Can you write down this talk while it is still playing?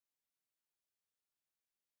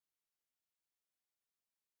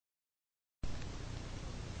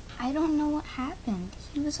I don't know what happened.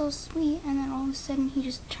 He was all sweet, and then all of a sudden he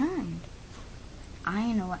just turned.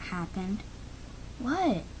 I know what happened.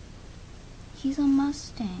 What? He's a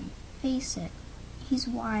Mustang. Face it. He's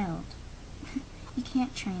wild. You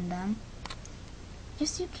can't train them.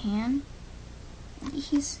 Yes, you can.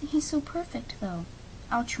 He's so perfect, though.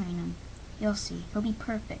 I'll train him. You'll see. He'll be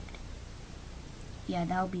perfect. Yeah,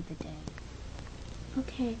 that'll be the day.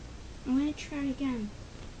 Okay, I'm gonna try again.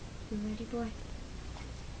 You ready, boy?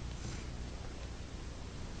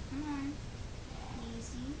 Come on.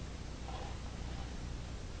 Easy.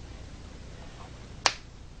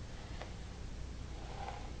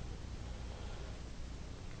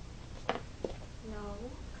 No.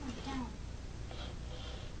 Come down.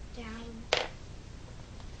 Down.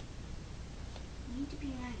 You need to be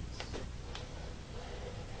nice.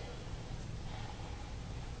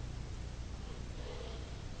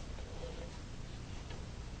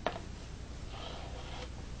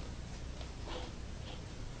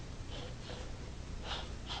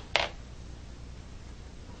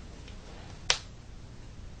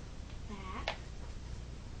 That.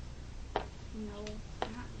 No,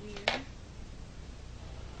 not weird.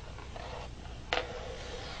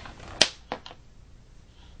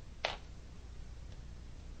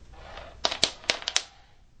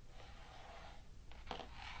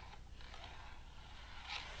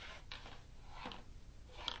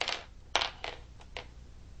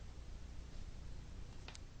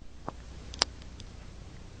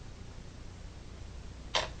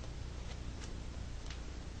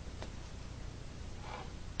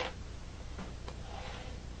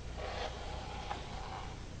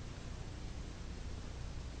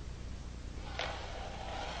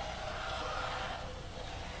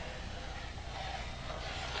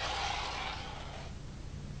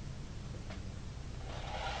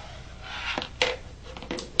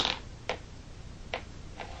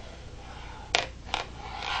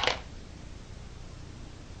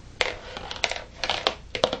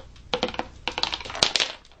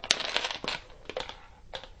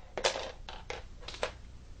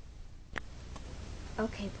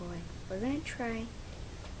 Okay, boy, we're gonna try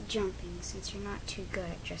jumping since you're not too good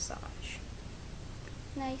at dressage.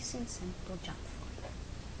 Nice and simple jump for you.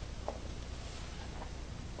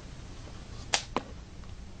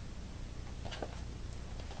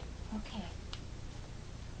 Okay.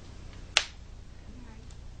 Come on.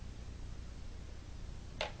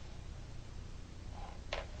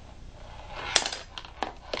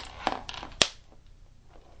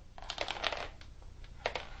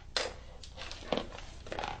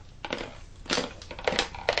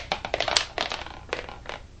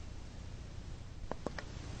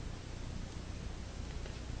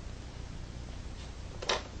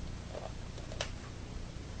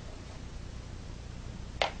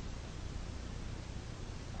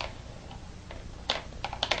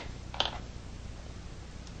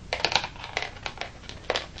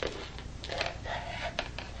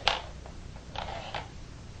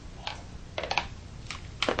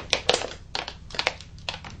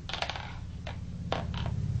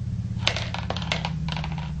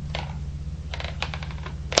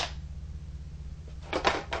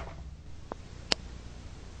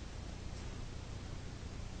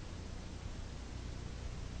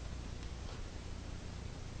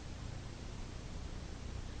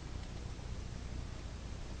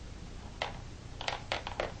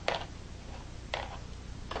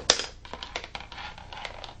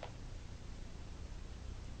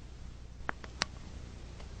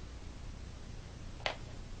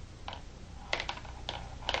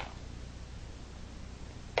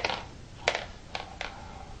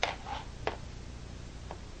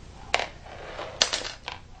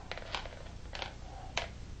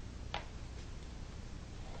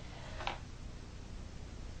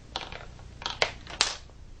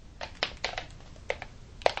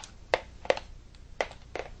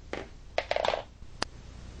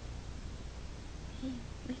 Hey,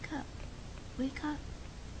 wake up. Wake up.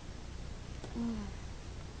 Oh.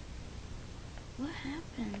 What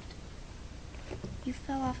happened? You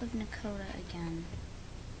fell off of Nakota again.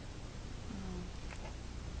 Oh.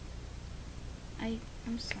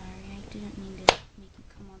 I'm sorry. I didn't mean to make you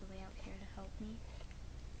come all the way out here to help me.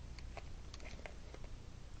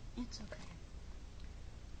 It's okay.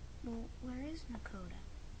 Well, where is Nakota?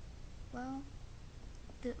 Well,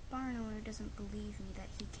 the barn owner doesn't believe me that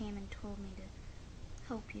he came and told me to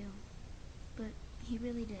help you. But he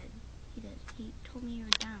really did. He did. He told me you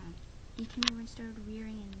were down. He came over and started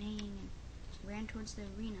rearing and neighing and ran towards the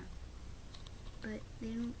arena. But they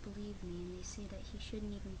didn't believe me, and they say that he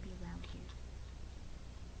shouldn't even be allowed here.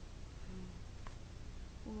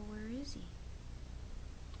 Well, where is he?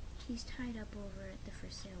 He's tied up over at the for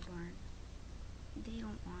sale barn. They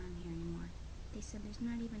don't want him here anymore. They said there's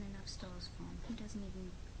not even enough stalls for him.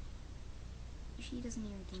 She doesn't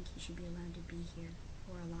even think he should be allowed to be here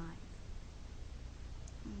or alive.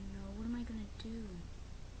 Oh no, what am I gonna do?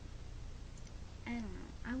 I don't know.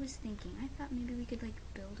 I was thinking, I thought maybe we could like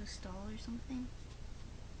build a stall or something.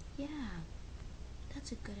 Yeah,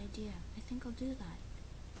 that's a good idea. I think I'll do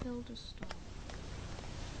that. Build a stall.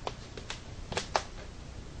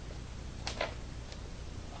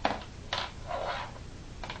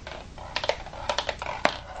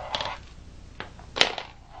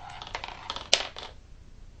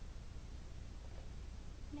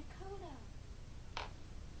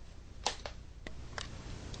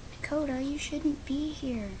 Nakota, you shouldn't be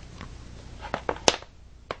here.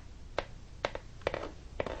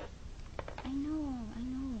 I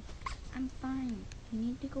know. I'm fine. You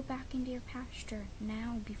need to go back into your pasture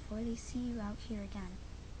now before they see you out here again.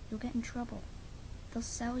 You'll get in trouble. They'll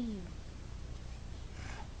sell you.